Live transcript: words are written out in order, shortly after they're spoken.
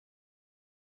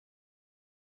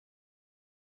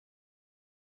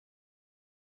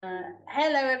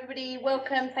Hello, everybody.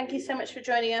 Welcome. Thank you so much for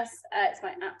joining us. It's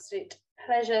my absolute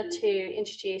pleasure to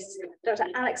introduce Dr.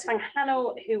 Alex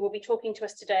Fanghanel, who will be talking to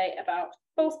us today about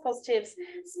false positives,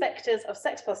 spectres of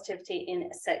sex positivity in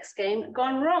sex game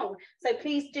gone wrong. So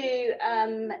please do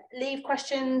leave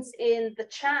questions in the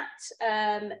chat.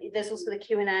 There's also the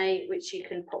Q&A, which you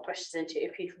can put questions into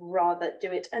if you'd rather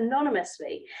do it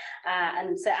anonymously.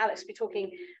 And so Alex will be talking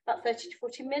about 30 to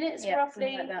 40 minutes,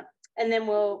 roughly. Like that. And then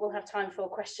we'll have time for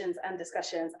questions and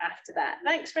discussions after that.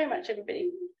 Thanks very much,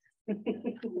 everybody.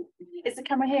 Is the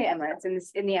camera here, Emma?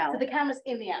 It's in the owl. So the camera's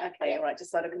in the owl. Okay, all right,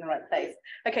 just so I look in the right place.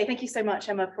 Okay, thank you so much,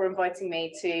 Emma, for inviting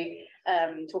me to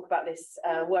talk about this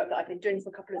work that I've been doing for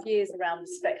a couple of years around the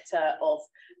spectre of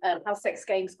how sex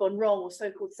games gone wrong, or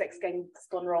so-called sex games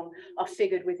gone wrong, are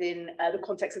figured within the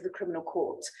context of the criminal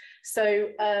court. So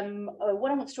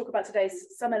what I want to talk about today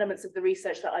is some elements of the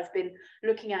research that I've been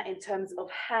looking at in terms of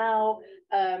how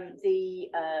the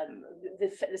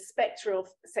spectre of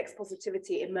sex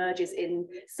positivity emerges in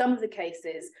some of the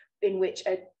cases in which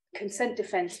a consent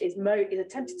defence is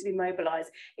attempted to be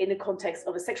mobilised in the context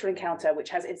of a sexual encounter which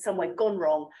has in some way gone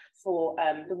wrong for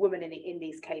the woman in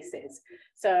these cases.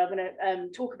 So I'm going to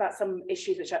talk about some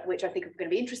issues which I think are going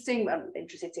to be interesting. I'm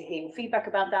interested to hear feedback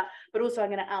about that, but also I'm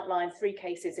going to outline 3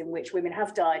 cases in which women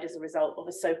have died as a result of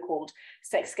a so-called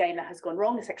sex game that has gone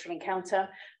wrong, a sexual encounter,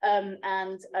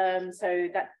 so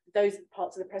that those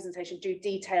parts of the presentation do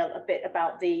detail a bit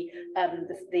about the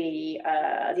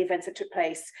events that took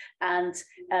place and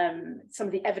some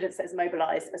of the evidence that is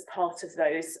mobilised as part of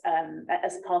those,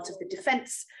 as part of the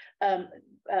defence,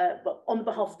 on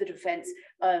behalf of the defence,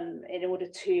 in order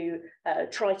to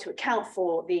try to account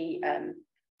for the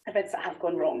events that have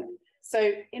gone wrong.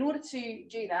 So in order to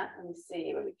do that, let me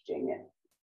see where we're doing it.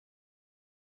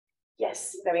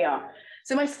 Yes, there we are.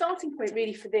 So my starting point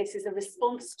really for this is a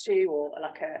response to, or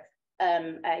like a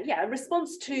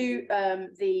response to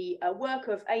the work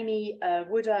of Amy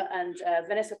Wooder and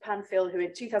Vanessa Panfield, who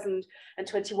in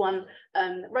 2021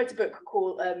 wrote a book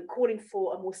called Calling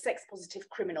for a More Sex-Positive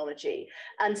Criminology.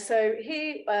 And so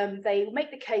here they make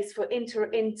the case for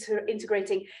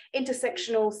integrating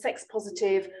intersectional,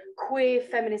 sex-positive, queer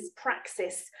feminist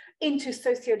praxis into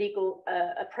socio-legal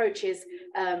approaches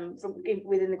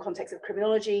within the context of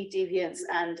criminology, deviance,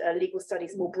 and legal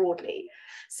studies more broadly.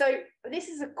 So this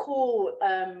is a call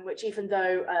which, even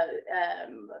though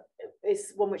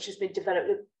is one which has been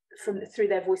developed through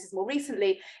their voices more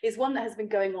recently, is one that has been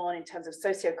going on in terms of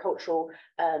socio-cultural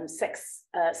sex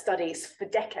studies for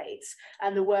decades.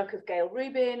 And the work of Gail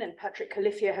Rubin and Patrick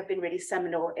Califia have been really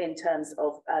seminal in terms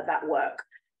of that work.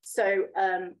 So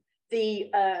the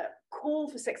call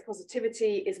for sex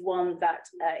positivity is one that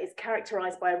is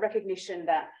characterized by a recognition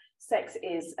that sex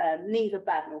is neither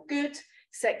bad nor good,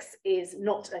 sex is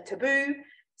not a taboo,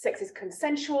 sex is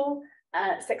consensual,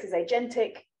 sex is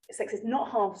agentic, sex is not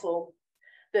harmful,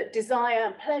 that desire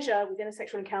and pleasure within a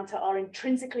sexual encounter are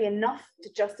intrinsically enough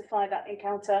to justify that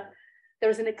encounter. There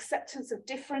is an acceptance of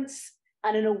difference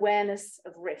and an awareness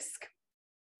of risk.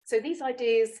 So these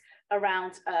ideas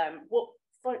around what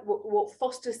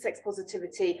fosters sex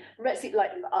positivity,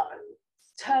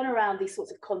 turn around these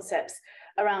sorts of concepts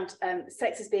around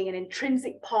sex as being an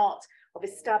intrinsic part of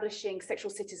establishing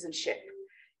sexual citizenship.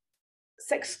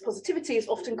 Sex positivity is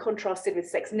often contrasted with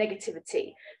sex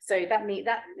negativity. So that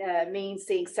means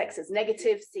seeing sex as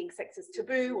negative, seeing sex as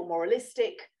taboo or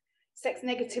moralistic. Sex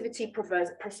negativity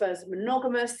prefers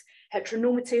monogamous,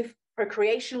 heteronormative,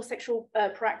 procreational sexual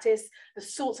practice, the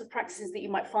sorts of practices that you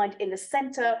might find in the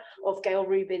center of Gail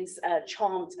Rubin's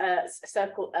charmed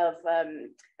circle of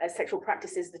sexual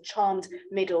practices, the charmed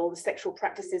middle, the sexual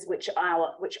practices which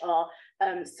are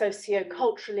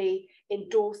socio-culturally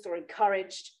endorsed or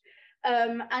encouraged.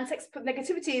 And sex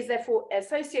negativity is therefore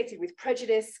associated with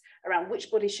prejudice around which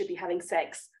bodies should be having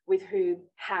sex, with whom,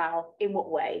 how, in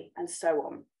what way, and so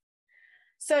on.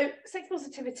 So sex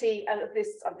positivity,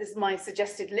 this is my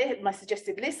suggested list.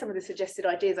 Some of the suggested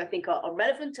ideas I think are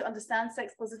relevant to understand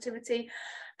sex positivity,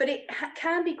 but it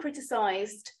can be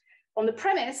criticised on the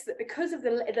premise that because of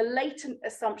the latent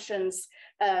assumptions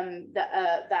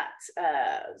that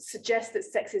suggest that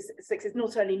sex is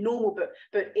not only normal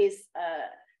but is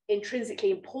intrinsically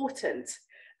important,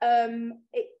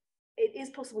 it is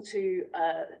possible to,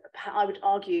 I would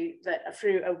argue that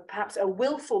through perhaps a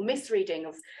willful misreading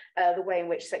of the way in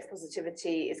which sex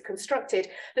positivity is constructed,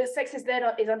 that sex is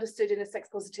understood in a sex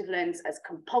positive lens as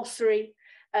compulsory,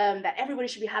 that everybody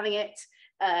should be having it,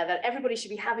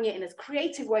 in as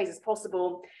creative ways as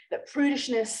possible, that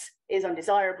prudishness is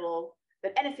undesirable,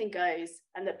 that anything goes,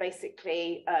 and that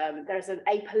basically there's a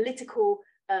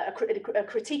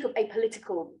critique of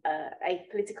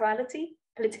apoliticality,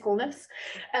 politicalness,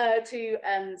 to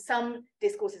some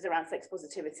discourses around sex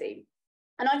positivity.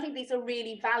 And I think these are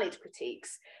really valid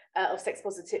critiques of sex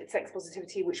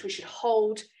positivity, which we should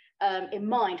hold in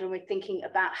mind when we're thinking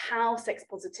about how sex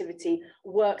positivity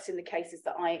works in the cases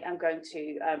that I am going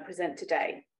to present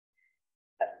today.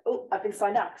 Oh, I've been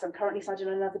signed out because I'm currently signed in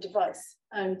on another device.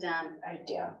 Oh, damn. Oh,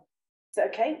 dear. Is that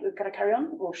okay? Can I carry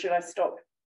on or should I stop?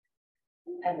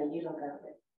 Emma, you log out of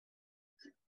it.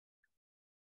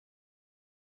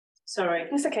 Sorry.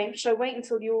 It's okay. Should I wait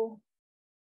until you're...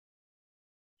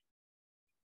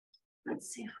 Let's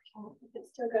see if it's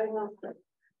still going on.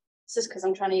 It's just because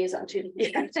I'm trying to use it on two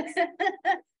different computers.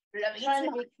 I'm trying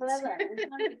to be clever.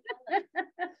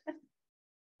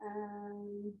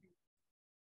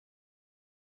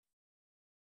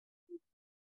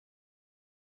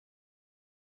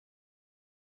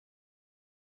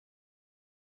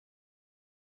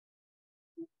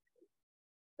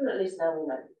 Well, at least now we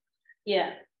know.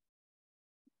 Yeah.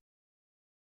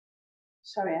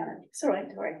 Sorry, Anna. It's all right.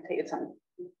 Don't worry. Take your time.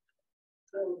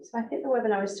 So I think the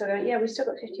webinar is still going. Yeah, we've still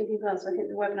got 15 people on, so I think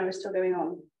the webinar is still going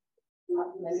on.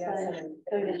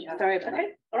 Sorry.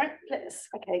 Okay. All right.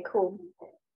 Okay. Cool.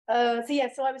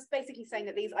 So I was basically saying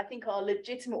that these I think are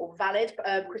legitimate or valid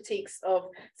critiques of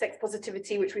sex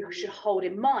positivity, which we should hold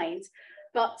in mind.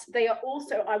 But they are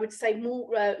also, I would say, more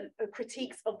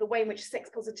critiques of the way in which sex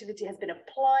positivity has been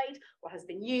applied or has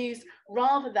been used,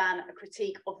 rather than a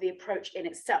critique of the approach in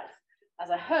itself,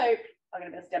 as I hope I'm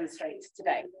going to be able to demonstrate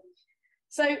today.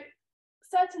 So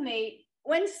certainly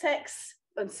when sex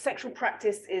and sexual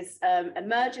practice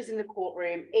emerges in the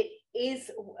courtroom, it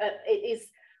is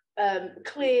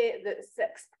clear that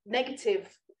sex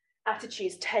negative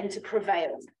attitudes tend to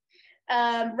prevail.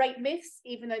 Rape myths,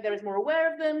 even though there is more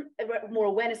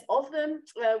awareness of them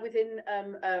within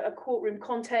a courtroom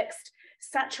context,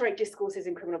 saturate discourses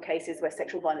in criminal cases where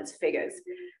sexual violence figures.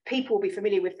 People will be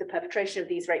familiar with the perpetration of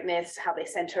these rape myths, how they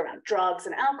center around drugs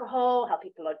and alcohol, how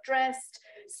people are dressed,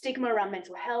 stigma around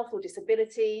mental health or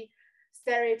disability,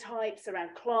 stereotypes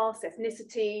around class,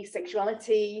 ethnicity,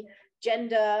 sexuality,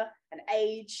 gender and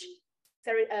age,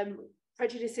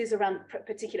 prejudices around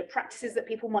particular practices that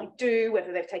people might do,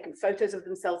 whether they've taken photos of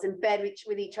themselves in bed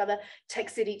with each other,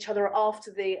 texted each other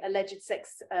after the alleged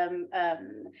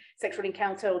sexual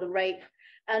encounter or the rape.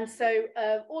 And so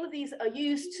all of these are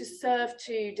used to serve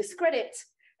to discredit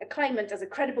a claimant as a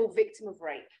credible victim of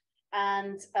rape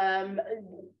and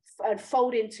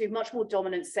fold into much more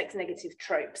dominant sex negative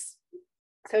tropes.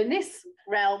 So in this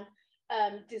realm,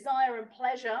 desire and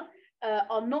pleasure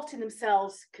are not in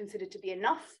themselves considered to be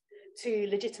enough to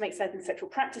legitimate certain sexual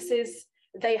practices.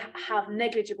 They have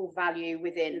negligible value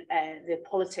within the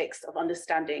politics of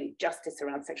understanding justice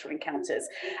around sexual encounters.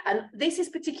 And this is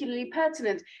particularly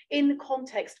pertinent in the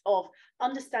context of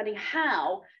understanding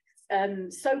how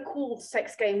so-called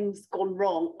sex games gone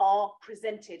wrong are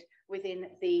presented within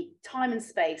the time and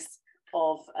space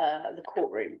of the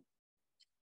courtroom.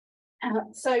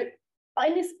 So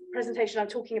in this presentation, I'm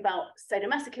talking about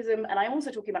sadomasochism, and I'm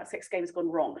also talking about sex games gone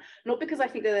wrong, not because I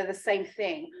think that they're the same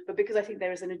thing, but because I think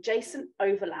there is an adjacent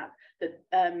overlap that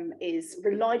is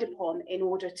relied upon in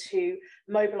order to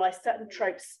mobilize certain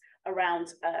tropes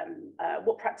around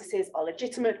what practices are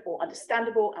legitimate or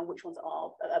understandable and which ones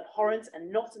are abhorrent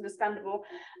and not understandable.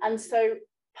 And so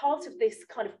part of this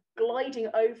kind of gliding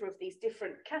over of these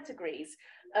different categories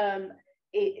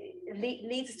it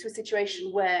leads us to a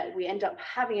situation where we end up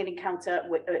having an encounter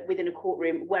within a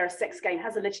courtroom where a sex game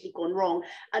has allegedly gone wrong,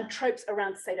 and tropes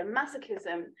around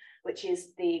sadomasochism, which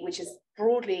is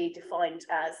broadly defined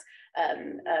as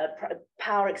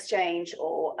power exchange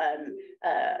or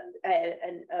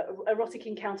erotic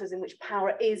encounters in which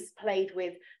power is played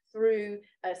with through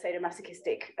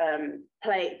sadomasochistic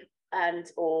play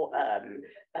and or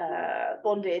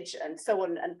bondage and so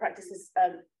on, and practices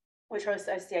which are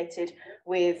associated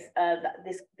with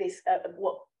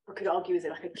what we could argue is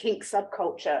like a kink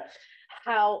subculture,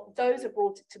 how those are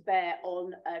brought to bear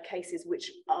on cases which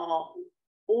are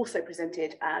also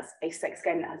presented as a sex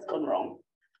game that has gone wrong.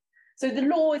 So the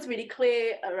law is really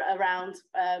clear around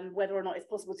whether or not it's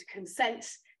possible to consent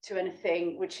to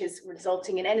anything which is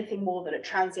resulting in anything more than a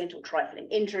transient or trifling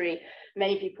injury.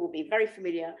 Many people will be very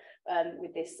familiar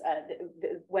with this,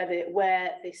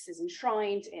 where this is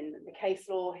enshrined in the case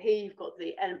law. Here you've got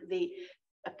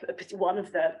one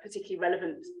of the particularly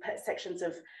relevant sections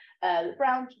of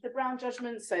the Brown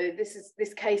judgment. So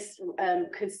this case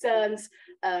concerns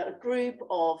a group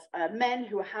of men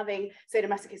who are having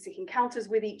sadomasochistic encounters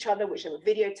with each other, which they were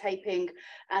videotaping,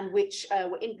 and which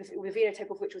the videotape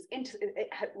of which was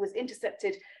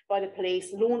intercepted by the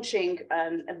police, launching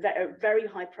a very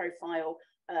high profile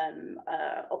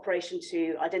operation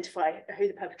to identify who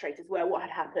the perpetrators were, what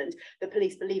had happened, the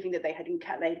police believing that they'd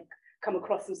come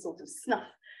across some sort of snuff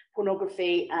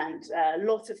pornography, and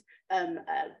lots of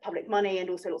public money and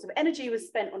also lots of energy was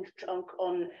spent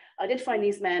on identifying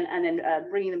these men and then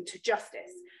bringing them to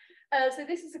justice. So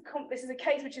this is a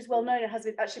case which is well known and has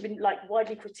actually been like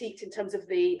widely critiqued in terms of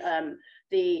the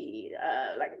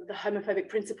homophobic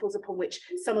principles upon which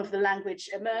some of the language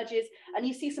emerges. And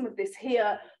you see some of this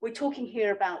here. We're talking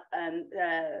here about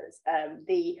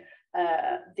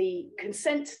the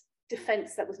consent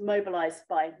defense that was mobilized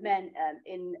by men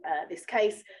in this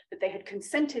case, that they had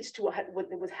consented to what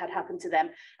had happened to them,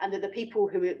 and that the people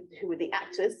who were the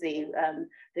actors,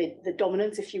 the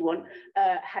dominants, if you want,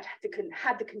 had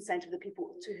the consent of the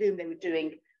people to whom they were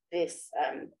doing these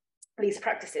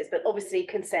practices. But obviously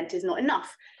consent is not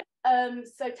enough.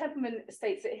 So Templeman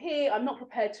states it here: I'm not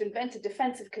prepared to invent a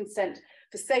defense of consent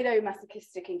for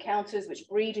sadomasochistic encounters which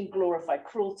breed and glorify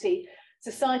cruelty.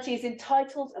 Society is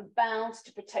entitled and bound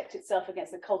to protect itself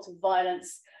against the cult of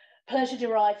violence. Pleasure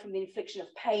derived from the infliction of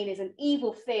pain is an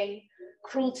evil thing.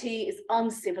 Cruelty is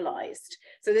uncivilized.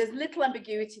 So there's little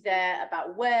ambiguity there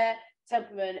about where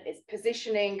Templeman is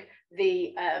positioning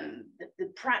the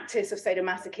practice of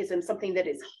sadomasochism, something that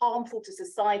is harmful to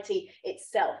society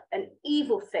itself, an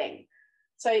evil thing.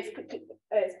 So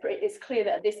it's clear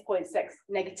that at this point, sex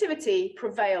negativity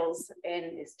prevails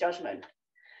in his judgment.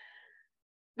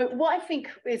 But what I think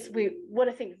the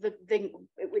thing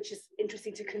which is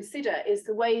interesting to consider is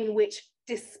the way in which,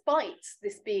 despite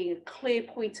this being a clear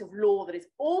point of law that is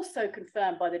also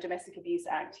confirmed by the Domestic Abuse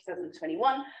Act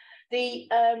 2021, the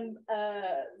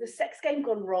sex game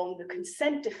gone wrong, the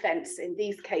consent defense in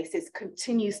these cases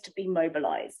continues to be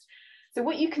mobilized. So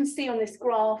what you can see on this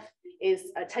graph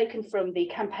is taken from the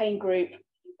campaign group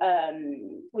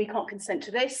We Can't Consent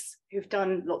to This, who've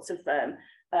done lots of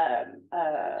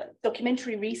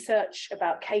documentary research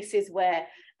about cases where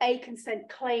a consent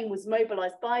claim was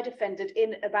mobilized by a defendant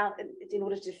in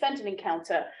order to defend an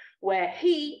encounter where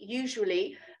he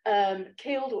usually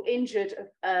killed or injured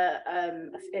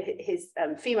his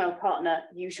female partner,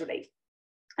 usually.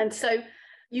 And so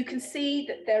you can see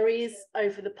that there is,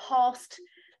 over the past,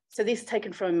 so this is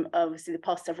taken from obviously the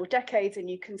past several decades, and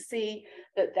you can see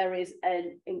that there is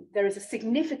a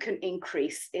significant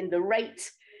increase in the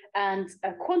rate and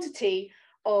a quantity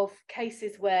of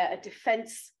cases where a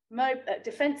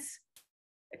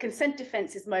consent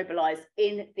defense is mobilized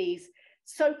in these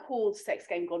so-called sex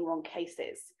game gone wrong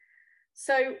cases.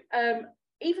 So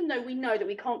even though we know that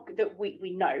we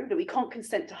can't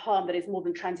consent to harm that is more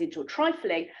than transient or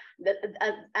trifling,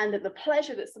 and that the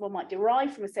pleasure that someone might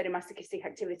derive from a sadomasochistic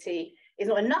activity is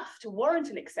not enough to warrant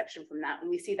an exception from that, and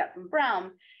we see that from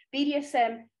Brown,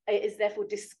 BDSM is therefore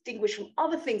distinguished from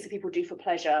other things that people do for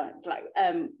pleasure, like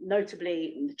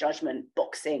notably judgment,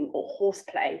 boxing, or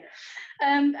horseplay.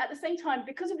 At the same time,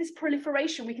 because of this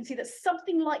proliferation, we can see that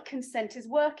something like consent is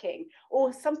working,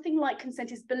 or something like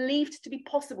consent is believed to be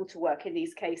possible to work in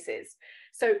these cases.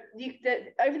 So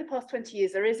over the past 20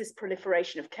 years, there is this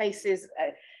proliferation of cases,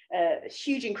 a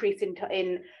huge increase in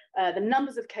the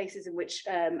numbers of cases in which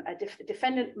a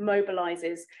defendant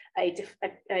mobilizes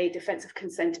a defense of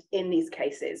consent in these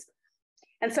cases.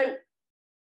 And so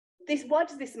why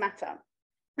does this matter?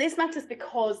 This matters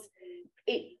because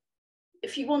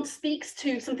if you want, speaks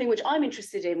to something which I'm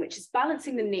interested in, which is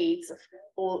balancing the needs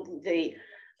or the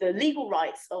legal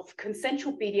rights of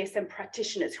consensual BDSM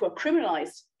practitioners who are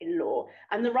criminalized in law,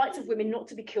 and the rights of women not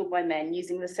to be killed by men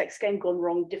using the sex game gone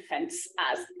wrong defense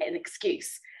as an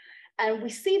excuse. And we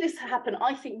see this happen,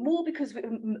 I think, more because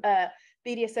BDSM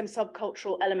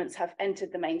subcultural elements have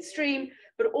entered the mainstream,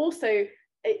 but also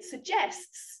it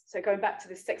suggests, so going back to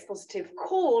the sex positive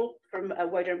call from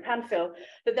Woder and Panfil,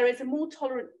 that there is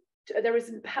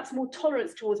perhaps more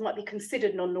tolerance towards what might be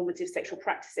considered non-normative sexual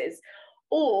practices.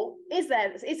 Or is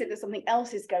it that something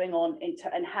else is going on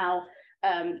and how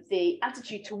the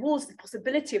attitude towards the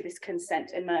possibility of this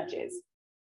consent emerges?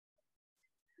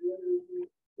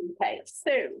 Okay,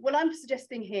 so what I'm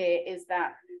suggesting here is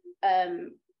that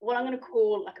what I'm going to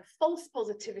call like a false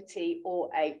positivity or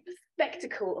a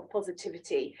spectacle of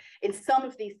positivity in some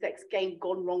of these sex game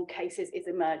gone wrong cases is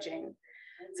emerging.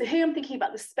 So here I'm thinking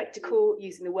about the spectacle,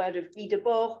 using the word of Guy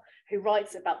Debord, who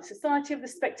writes about the society of the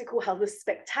spectacle, how the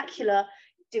spectacular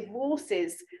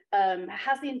divorces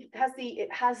has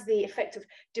the effect of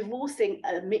divorcing,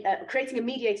 creating a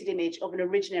mediated image of an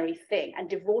originary thing and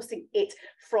divorcing it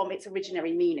from its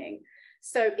originary meaning.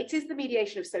 So it is the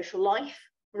mediation of social life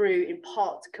through, in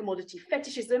part, commodity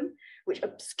fetishism, which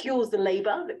obscures the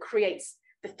labor that creates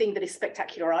the thing that is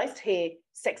spectacularized, here,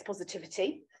 sex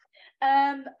positivity.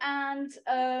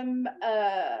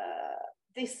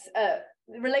 This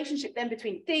relationship then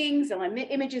between things and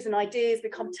images and ideas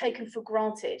become taken for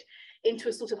granted into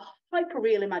a sort of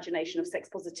hyper-real imagination of sex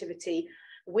positivity,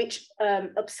 which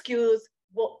obscures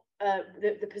what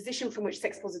the position from which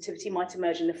sex positivity might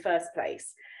emerge in the first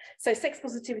place. So sex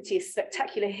positivity is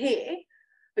spectacular here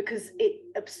because it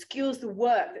obscures the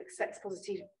work that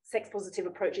sex positive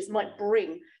approaches might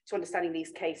bring to understanding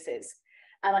these cases.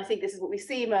 And I think this is what we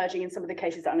see emerging in some of the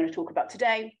cases that I'm going to talk about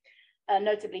today,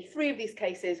 notably 3 of these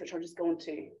cases, which I'll just go on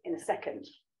to in a second.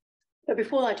 But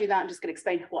before I do that, I'm just going to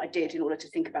explain what I did in order to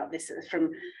think about this from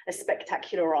a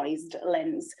spectacularized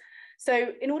lens.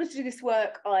 So in order to do this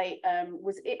work,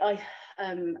 most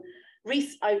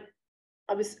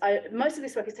of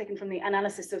this work is taken from the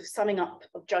analysis of summing up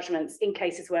of judgments in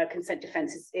cases where consent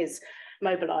defence is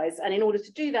mobilised. And in order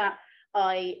to do that,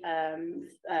 I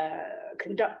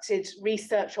conducted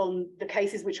research on the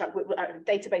cases which are a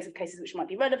database of cases which might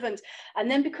be relevant.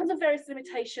 And then because of various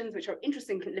limitations, which are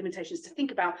interesting limitations to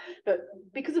think about, but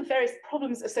because of various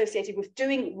problems associated with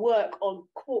doing work on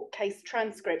court case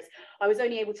transcripts, I was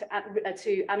only able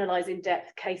to analyse in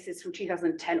depth cases from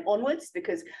 2010 onwards,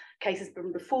 because cases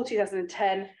from before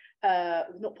 2010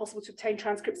 was not possible to obtain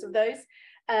transcripts of those.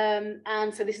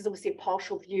 And so this is obviously a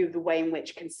partial view of the way in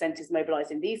which consent is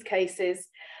mobilised in these cases.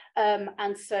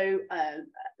 And so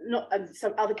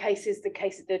some other cases,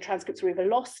 the transcripts were either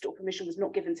lost or permission was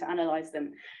not given to analyse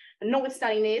them. And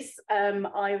notwithstanding this,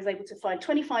 I was able to find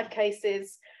 25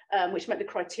 cases which met the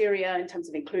criteria in terms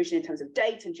of inclusion, in terms of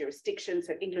date and jurisdiction,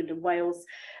 so England and Wales.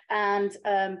 And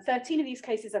 13 of these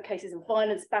cases are cases of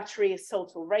violence, battery,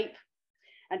 assault or rape.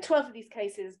 And 12 of these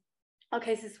cases are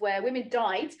cases where women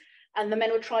died and the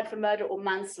men were tried for murder or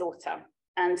manslaughter.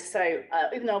 And so,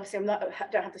 even though obviously I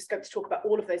don't have the scope to talk about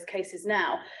all of those cases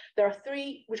now, there are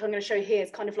 3 which I'm going to show here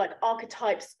as kind of like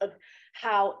archetypes of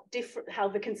how the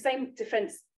same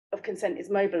defence of consent is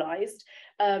mobilised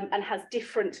and has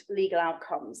different legal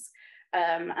outcomes.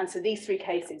 And so these 3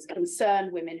 cases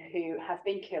concern women who have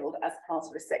been killed as part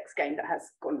of a sex game that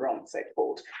has gone wrong, so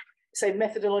called. So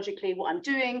methodologically, what I'm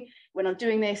doing when I'm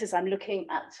doing this is I'm looking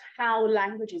at how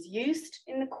language is used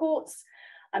in the courts.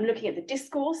 I'm looking at the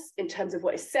discourse in terms of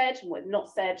what is said and what is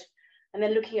not said, and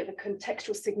then looking at the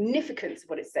contextual significance of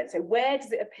what is said. So where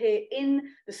does it appear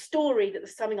in the story that the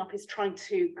summing up is trying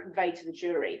to convey to the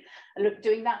jury? And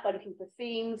doing that by looking for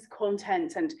themes,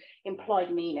 content, and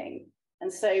implied meaning.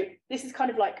 And so this is kind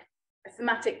of like a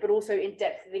thematic, but also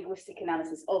in-depth linguistic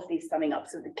analysis of these summing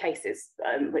ups of the cases,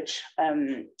 which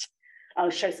I'll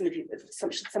show some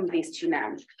of these to you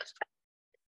now.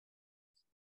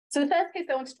 So the first case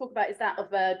I want to talk about is that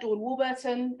of Dawn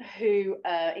Warburton, who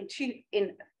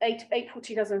in April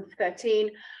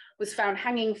 2013 was found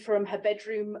hanging from her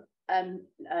bedroom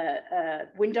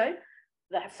window,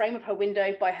 the frame of her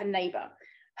window, by her neighbour.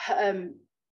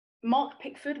 Mark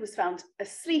Pickford was found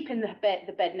asleep in the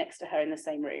bed next to her in the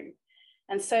same room.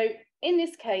 And so in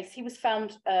this case, he was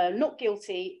found not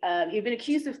guilty. He'd been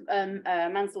accused of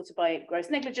manslaughter by gross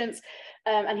negligence,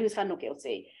 and he was found not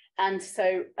guilty. And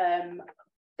so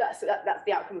that's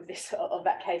the outcome of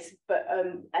that case. But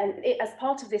as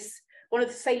part of this, one of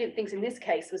the salient things in this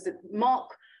case was that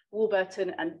Mark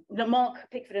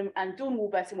Pickford and Dawn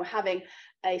Warburton were having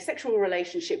a sexual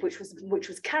relationship which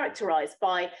was characterised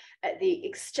by the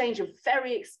exchange of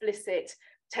very explicit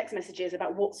text messages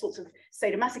about what sorts of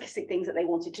sadomasochistic things that they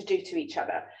wanted to do to each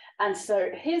other. And so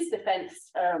his defence,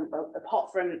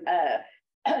 apart from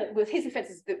with his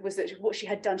defence, was that what she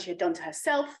had done to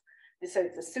herself, so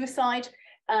it's a suicide,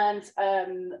 and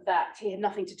that he had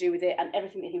nothing to do with it, and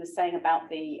everything that he was saying about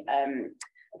the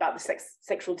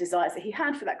sexual desires that he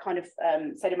had for that kind of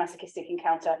sadomasochistic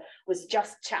encounter was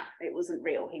just chat. It wasn't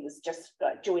real. He was just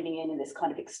joining in this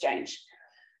kind of exchange.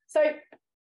 So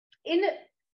in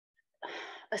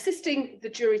assisting the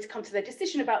jury to come to their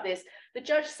decision about this, the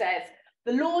judge says,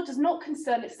 the law does not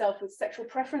concern itself with sexual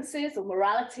preferences or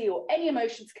morality or any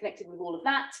emotions connected with all of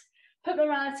that. Put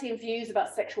morality and views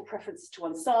about sexual preferences to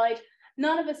one side.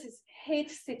 None of us is here to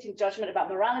sit in judgment about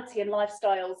morality and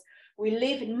lifestyles. We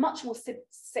live in much more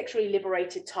sexually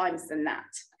liberated times than that.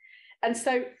 And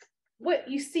so what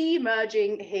you see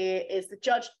emerging here is the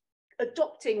judge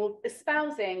adopting or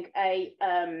espousing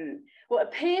what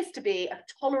appears to be a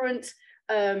tolerant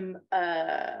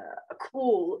a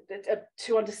call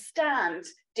to understand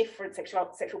different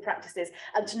sexual practices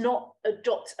and to not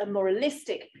adopt a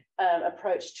moralistic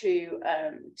approach to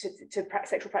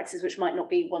sexual practices which might not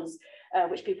be ones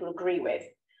which people agree with.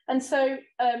 And so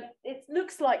it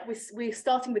looks like we're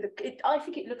starting with I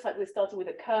think it looks like we're starting with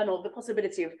a kernel, the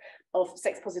possibility of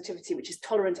sex positivity, which is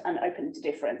tolerant and open to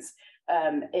difference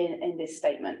in this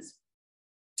statement.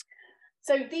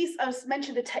 So these, I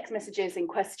mentioned the text messages in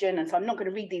question, and so I'm not going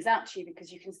to read these out to you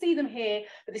because you can see them here,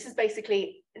 but this is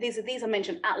basically, these are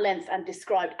mentioned at length and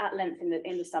described at length in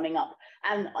the summing up,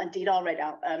 and indeed are read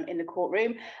out in the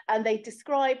courtroom, and they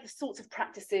describe the sorts of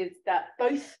practices that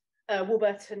both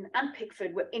Warburton and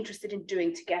Pickford were interested in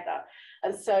doing together.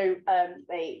 And so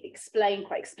they explain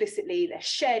quite explicitly their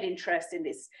shared interest in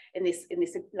this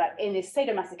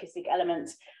sadomasochistic element,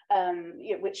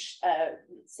 which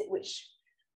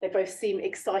they both seem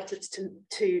excited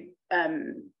to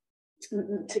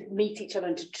meet each other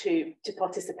and to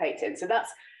participate in. So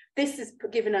this is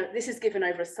given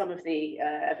over some of the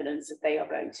evidence that they are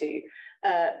going to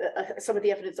some of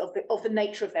the evidence of the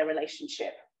nature of their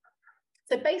relationship.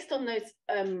 So based on those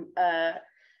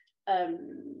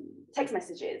text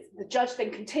messages, the judge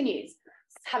then continues,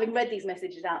 having read these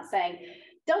messages out, saying,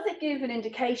 does it give an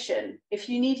indication, if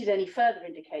you needed any further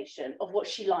indication, of what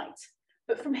she liked?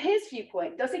 But from his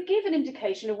viewpoint, does it give an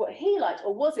indication of what he liked,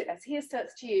 or was it, as he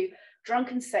asserts to you,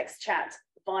 drunken sex chat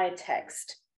via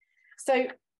text? So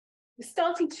we're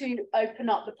starting to open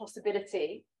up the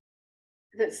possibility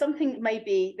that something may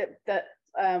be that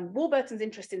Warburton's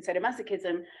interest in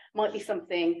sadomasochism might be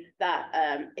something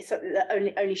that is something that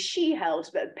only she held,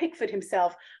 but Pickford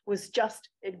himself was just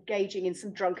engaging in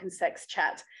some drunken sex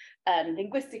chat.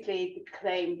 Linguistically, the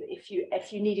claim that if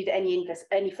you needed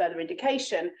any further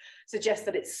indication, suggests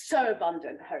that it's so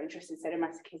abundant, her interest in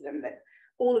sadomasochism, that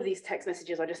all of these text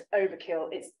messages are just overkill.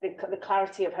 It's the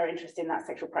clarity of her interest in that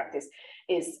sexual practice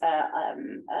is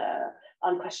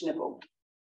unquestionable.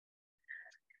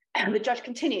 And the judge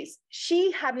continues,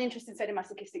 she had an interest in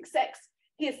sadomasochistic sex.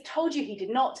 He has told you he did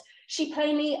not. She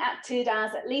plainly acted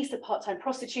as at least a part-time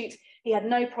prostitute. He had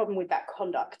no problem with that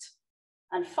conduct.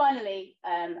 And finally,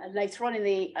 and later on in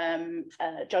the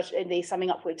summing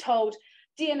up, we're told,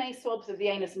 DNA swabs of the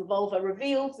anus and vulva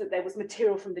revealed that there was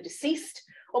material from the deceased,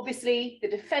 obviously the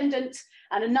defendant,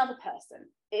 and another person.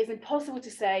 It is impossible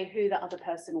to say who that other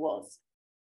person was.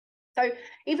 So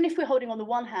even if we're holding on the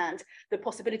one hand the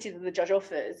possibility that the judge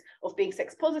offers of being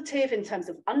sex positive in terms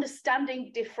of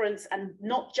understanding difference and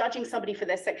not judging somebody for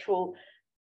their sexual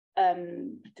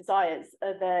desires,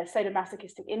 their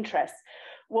sadomasochistic interests,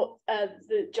 what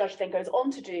the judge then goes on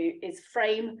to do is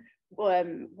frame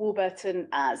Warburton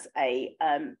as a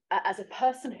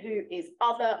person who is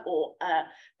other or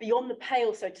beyond the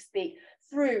pale, so to speak,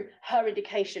 through her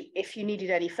indication, if you needed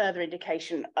any further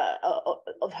indication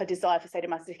of her desire for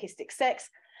sadomasochistic sex,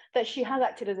 that she has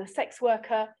acted as a sex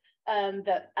worker,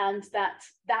 that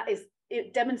is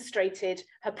it demonstrated,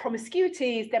 her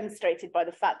promiscuity is demonstrated by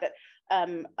the fact that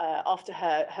after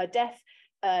her death,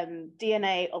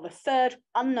 DNA of a third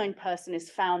unknown person is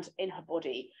found in her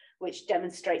body, which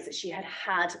demonstrates that she had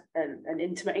had an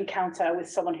intimate encounter with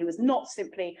someone who was not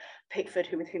simply Pickford,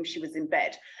 with whom she was in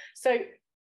bed. So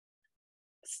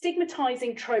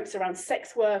stigmatizing tropes around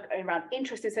sex work, around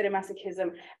interest in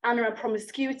sadomasochism, and around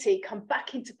promiscuity come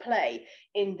back into play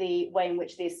in the way in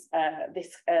which the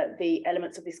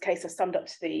elements of this case are summed up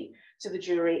to the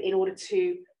jury in order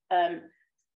to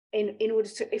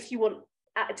if you want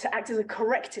to act as a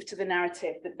corrective to the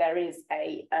narrative that there is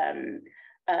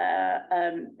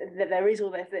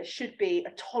there should be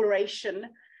a toleration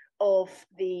of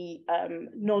the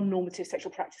non-normative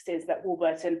sexual practices that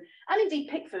Warburton and indeed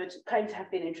Pickford claim to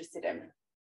have been interested in.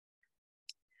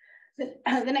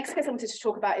 The next case I wanted to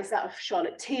talk about is that of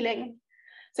Charlotte Teeling.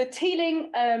 So Teeling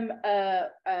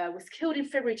was killed in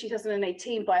February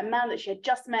 2018 by a man that she had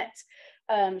just met.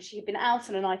 She had been out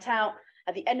on a night out.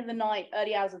 At the end of the night,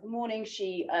 early hours of the morning,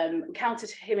 she encountered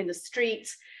him in the street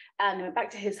and went back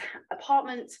to his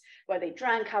apartment where they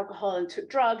drank alcohol and took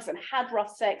drugs and had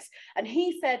rough sex. And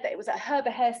he said that it was at her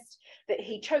behest that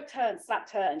he choked her and slapped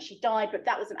her and she died, but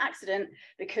that was an accident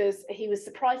because he was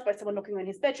surprised by someone knocking on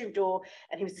his bedroom door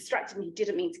and he was distracted and he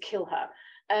didn't mean to kill her.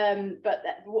 But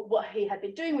what he had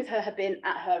been doing with her had been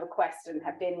at her request and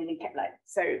had been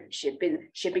so she had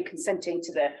been consenting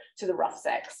to the rough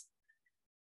sex.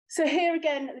 So here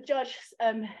again, the judge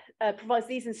provides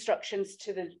these instructions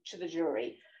to the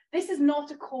jury. This is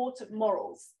not a court of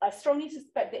morals. I strongly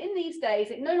suspect that in these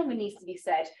days, it no longer needs to be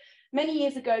said. Many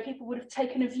years ago, people would have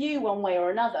taken a view one way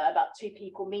or another about two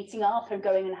people meeting up and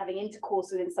going and having intercourse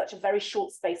within such a very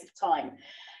short space of time.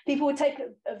 People would take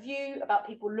a view about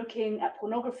people looking at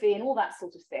pornography and all that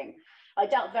sort of thing. I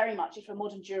doubt very much if a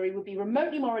modern jury would be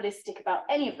remotely moralistic about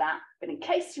any of that, but in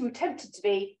case you were tempted to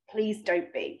be, please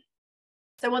don't be.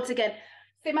 So once again,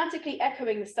 thematically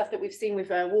echoing the stuff that we've seen with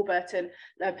Warburton,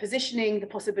 positioning the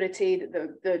possibility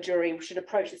that the jury should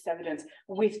approach this evidence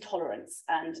with tolerance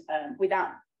and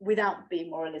without being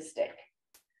moralistic.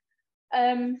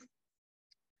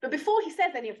 But before he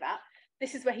says any of that,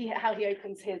 this is where how he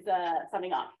opens his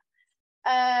summing up.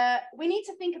 We need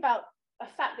to think about a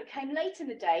fact that came late in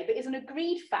the day, but is an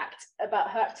agreed fact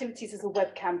about her activities as a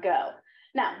webcam girl.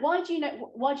 Now, why do you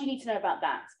need to know about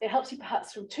that? It helps you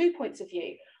perhaps from 2 points of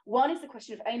view. One is the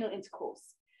question of anal intercourse.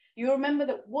 You remember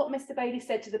that what Mr. Bailey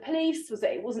said to the police was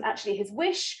that it wasn't actually his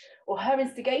wish or her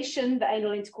instigation that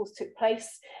anal intercourse took place.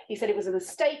 He said it was a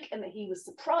mistake and that he was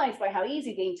surprised by how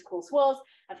easy the intercourse was.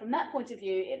 And from that point of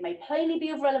view, it may plainly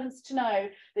be of relevance to know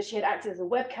that she had acted as a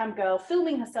webcam girl,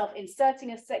 filming herself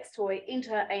inserting a sex toy into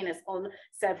her anus on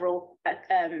several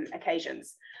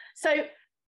occasions. So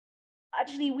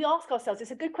actually, we ask ourselves,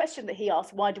 it's a good question that he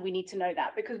asked, why do we need to know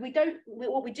that? Because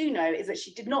what we do know is that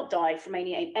she did not die from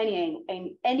any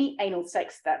anal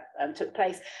sex that took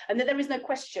place, and that there is no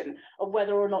question of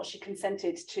whether or not she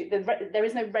consented to, there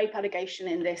is no rape allegation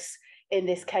in this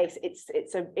case.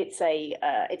 It's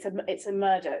a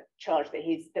murder charge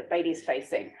that Bailey is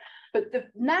facing. But the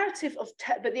narrative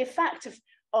but the fact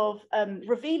of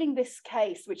revealing this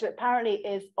case, which apparently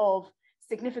is of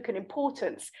significant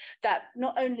importance, that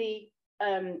not only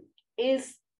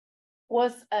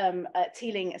was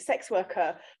Teeling a sex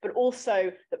worker, but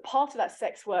also that part of that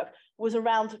sex work was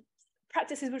around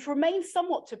practices which remain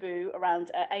somewhat taboo around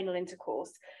anal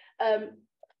intercourse,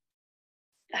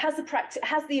 has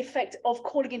the effect of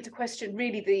calling into question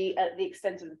really the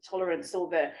extent of the tolerance or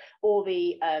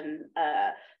the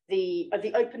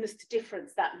openness to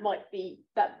difference that might be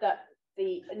that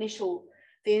the initial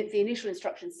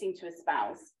instructions seem to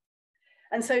espouse.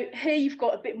 And so here you've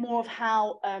got a bit more of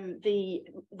how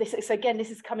so again,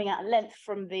 this is coming at length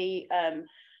from the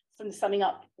summing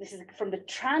up. This is from the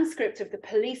transcript of the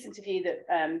police interview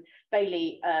that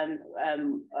Bailey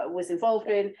was involved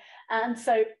in. And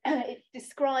so it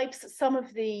describes some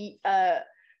of the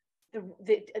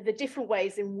different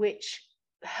ways in which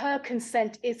her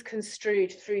consent is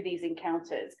construed through these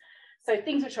encounters. So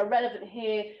things which are relevant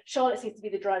here, Charlotte seems to be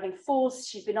the driving force.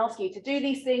 She's been asking you to do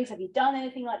these things. Have you done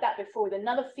anything like that before with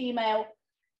another female?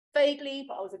 Vaguely,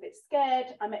 but I was a bit scared.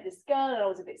 I met this girl and I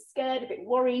was a bit scared, a bit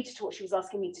worried to what she was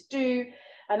asking me to do.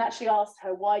 And actually asked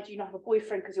her, why do you not have a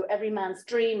boyfriend? Because you're every man's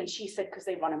dream. And she said, because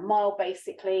they run a mile,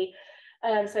 basically.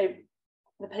 So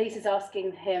the police is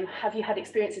asking him, have you had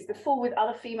experiences before with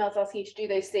other females asking you to do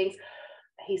those things?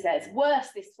 He says, worse,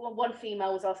 this one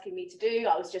female was asking me to do.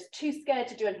 I was just too scared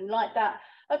to do anything like that.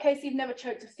 Okay, so you've never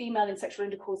choked a female in sexual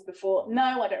intercourse before?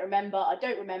 No, I don't remember. I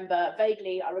don't remember.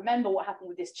 Vaguely, I remember what happened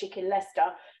with this chick in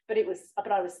Leicester, but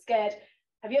I was scared.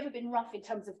 Have you ever been rough in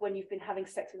terms of when you've been having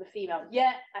sex with a female?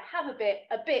 Yeah, I have a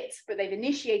bit, but they've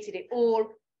initiated it all,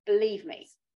 believe me.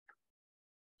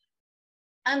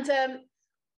 And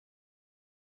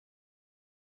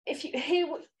if you hear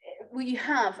what you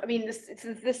have, I mean,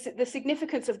 the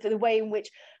significance of the way in which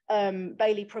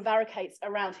Bailey prevaricates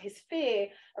around his fear,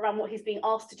 around what he's being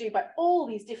asked to do by all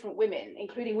these different women,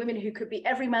 including women who could be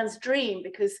every man's dream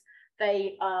because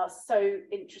they are so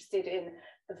interested in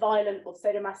violent or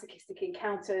sadomasochistic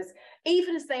encounters,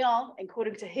 even as they are,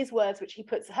 according to her words, which he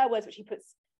puts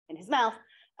in his mouth,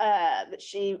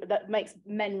 that makes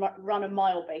men run a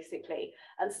mile, basically.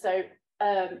 And so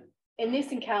in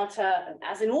this encounter,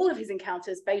 as in all of his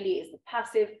encounters, Bailey is the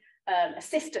passive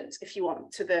assistant, if you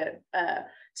want, to the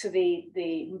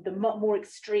more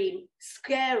extreme,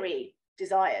 scary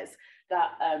desires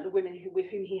that the women with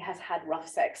whom he has had rough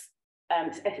sex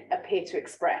appear to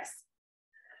express.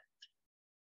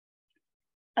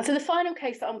 And so the final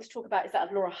case that I want to talk about is that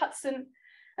of Laura Hudson.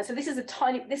 And so this is a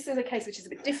case which is a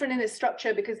bit different in its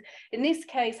structure, because in this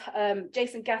case,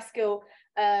 Jason Gaskill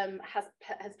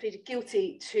has pleaded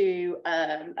guilty to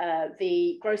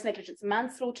the gross negligence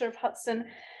manslaughter of Hudson.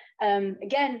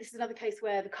 Again, this is another case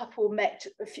where the couple met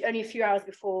only a few hours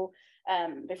before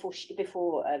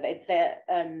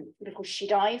she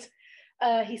died.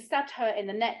 He stabbed her in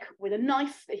the neck with a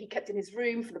knife that he kept in his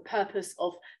room for the purpose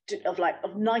of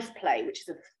knife play, which is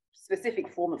a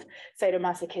specific form of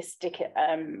sadomasochistic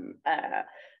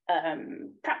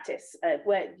practice,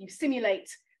 where you simulate,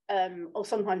 or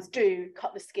sometimes do,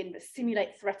 cut the skin, but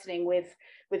simulate threatening with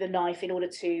a knife in order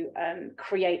to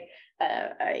create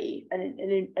an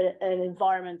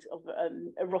environment of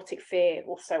erotic fear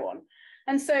or so on.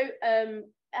 And so,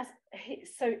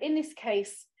 so in this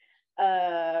case,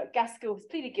 Gaskill has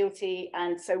pleaded guilty,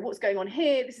 and so what's going on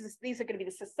here? These are going to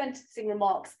be the sentencing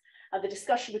remarks and the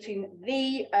discussion between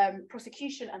the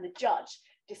prosecution and the judge,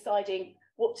 deciding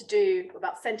what to do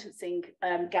about sentencing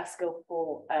Gaskell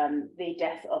for the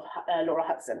death of Laura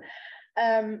Hudson.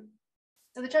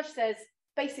 So the judge says,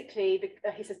 basically,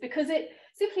 he says, because it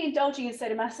simply indulging in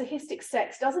sadomasochistic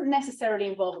sex doesn't necessarily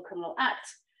involve a criminal act.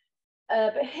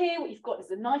 But here what you've got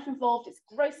is a knife involved, it's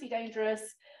grossly dangerous.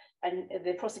 And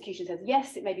the prosecution says,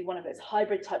 yes, it may be one of those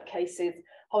hybrid type cases.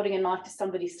 Holding a knife to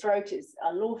somebody's throat is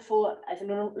unlawful, as an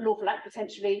unlawful act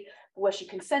potentially, where she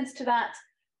consents to that.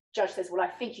 Judge says, well, I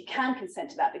think you can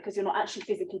consent to that because you're not actually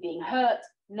physically being hurt.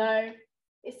 No,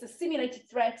 it's a simulated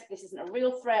threat. This isn't a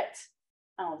real threat.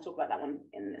 I'll talk about that one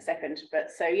in a second.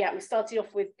 But so, yeah, we started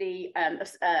off with the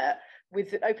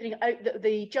opening,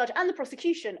 the judge and the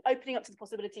prosecution opening up to the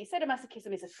possibility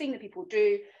sadomasochism is a thing that people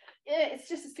do. Yeah, it's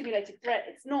just a simulated threat.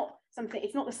 It's not something.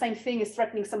 It's not the same thing as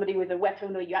threatening somebody with a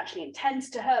weapon, or you actually intend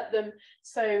to hurt them.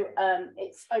 So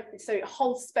it's open, so it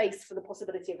holds space for the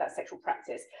possibility of that sexual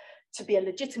practice to be a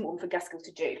legitimate one for Gaskell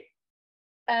to do.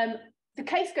 The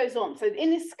case goes on. So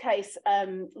in this case,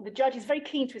 the judge is very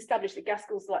keen to establish that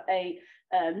Gaskell's like a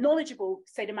knowledgeable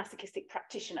sadomasochistic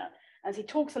practitioner. And he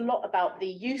talks a lot about the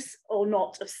use or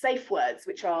not of safe words,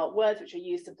 which are words which are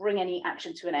used to bring any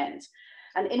action to an end.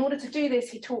 And in order to do this,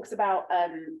 he talks about,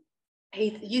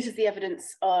 he uses the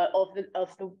evidence of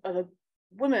a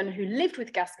woman who lived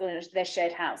with Gaskell in their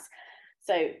shared house.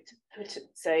 So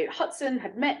Hudson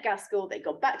had met Gaskell, they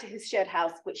got back to his shared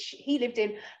house, which he lived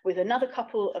in with another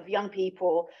couple of young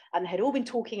people, and had all been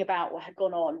talking about what had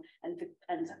gone on. And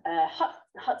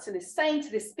Hudson is saying to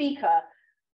this speaker,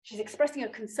 she's expressing a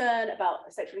concern about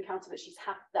a sexual encounter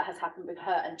that has happened with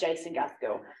her and Jason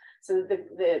Gaskell. So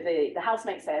the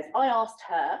housemate says, I asked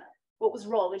her what was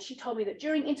wrong, and she told me that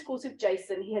during intercourse with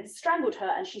Jason, he had strangled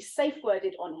her and she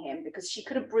safe-worded on him because she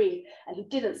couldn't breathe and he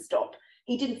didn't stop.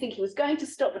 He didn't think he was going to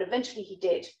stop, but eventually he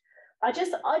did. I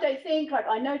don't think, like,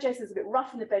 I know Jason's a bit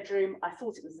rough in the bedroom. I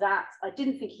thought it was that. I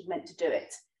didn't think he meant to do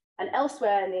it. And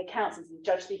elsewhere in the accounts, as the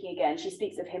judge speaking again, she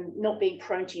speaks of him not being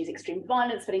prone to use extreme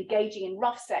violence, but engaging in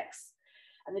rough sex.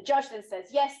 And the judge then says,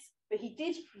 yes, but he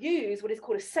did use what is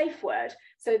called a safe word.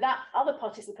 So that other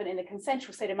participant in a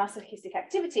consensual sadomasochistic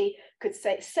activity could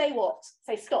say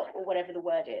stop, or whatever the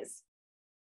word is.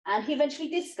 And he eventually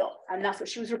did stop. And that's what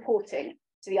she was reporting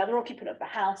to the other occupant of the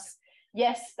house.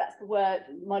 Yes, that's the word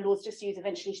my lord's just used.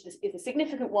 Eventually is a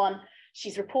significant one.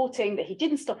 She's reporting that he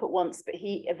didn't stop at once, but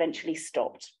he eventually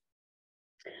stopped.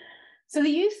 So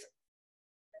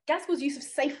Gaskell's use of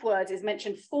safe words is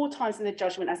mentioned 4 times in the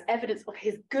judgment as evidence of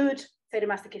his good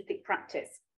sadomasochistic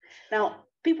practice. Now,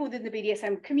 people within the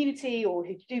BDSM community, or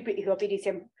who are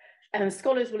BDSM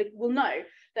scholars will know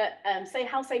that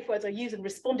how safe words are used and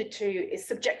responded to is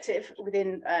subjective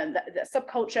within that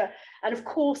subculture. And of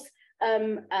course,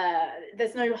 there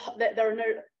are no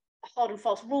hard and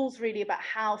fast rules really about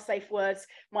how safe words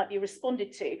might be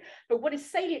responded to. But what is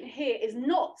salient here is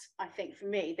not, I think for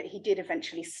me, that he did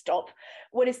eventually stop.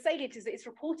 What is salient is that it's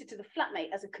reported to the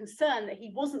flatmate as a concern that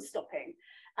he wasn't stopping.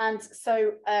 And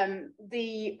so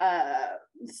the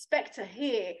spectre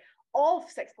here of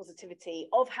sex positivity,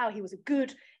 of how he was a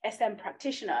good SM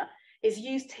practitioner, is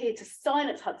used here to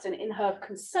silence Hudson in her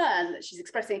concern that she's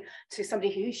expressing to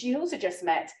somebody who she also just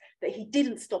met, that he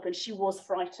didn't stop and she was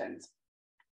frightened.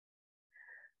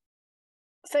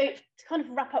 So to kind of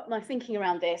wrap up my thinking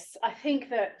around this, I think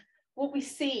that what we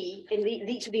see in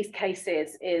each of these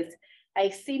cases is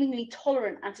a seemingly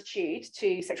tolerant attitude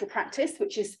to sexual practice,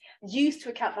 which is used to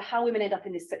account for how women end up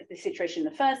in this situation in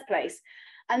the first place.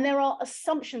 And there are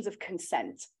assumptions of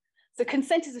consent. So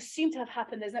consent is assumed to have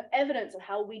happened. There's no evidence of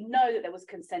how we know that there was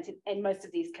consent in most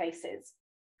of these cases.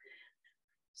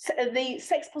 So the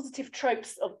sex positive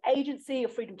tropes of agency or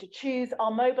freedom to choose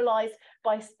are mobilized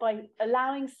by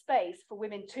allowing space for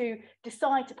women to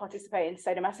decide to participate in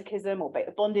sadomasochism or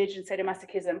bondage and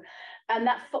sadomasochism, and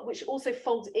that which also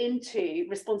folds into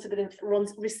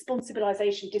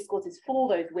responsibilization discourses for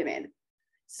those women.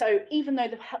 So even though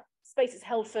the space is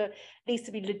held for these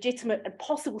to be legitimate and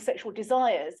possible sexual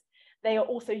desires, they are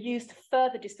also used to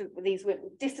further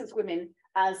distance women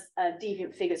as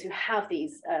deviant figures who have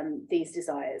these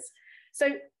desires.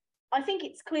 So I think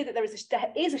it's clear that there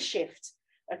is a shift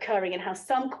occurring in how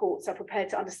some courts are prepared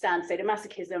to understand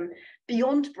sadomasochism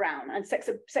beyond Brown, and sex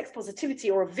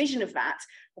positivity, or a vision of that,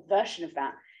 a version of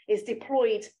that, is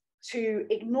deployed to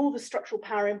ignore the structural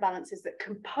power imbalances that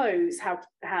compose how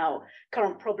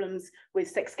current problems with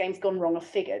sex games gone wrong are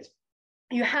figured.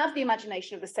 You have the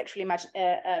imagination of the sexually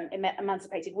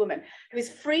emancipated woman who is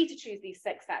free to choose these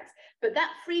sex acts, but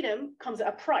that freedom comes at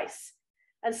a price.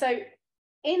 And so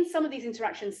in some of these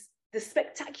interactions, the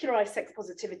spectacularized sex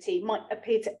positivity might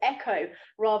appear to echo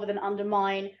rather than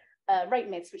undermine rape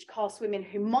myths which cast women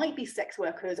who might be sex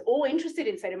workers or interested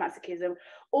in sadomasochism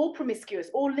or promiscuous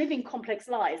or living complex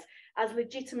lives as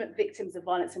legitimate victims of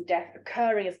violence and death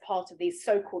occurring as part of these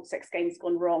so-called sex games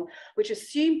gone wrong, which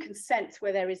assume consent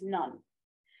where there is none.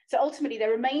 So ultimately,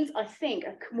 there remains, I think,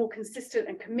 a more consistent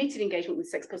and committed engagement with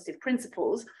sex positive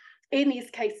principles in these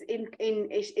cases,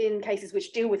 in cases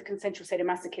which deal with consensual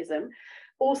sadomasochism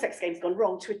or sex games gone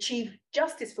wrong, to achieve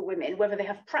justice for women, whether they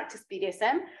have practiced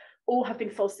BDSM or have been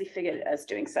falsely figured as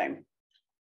doing so.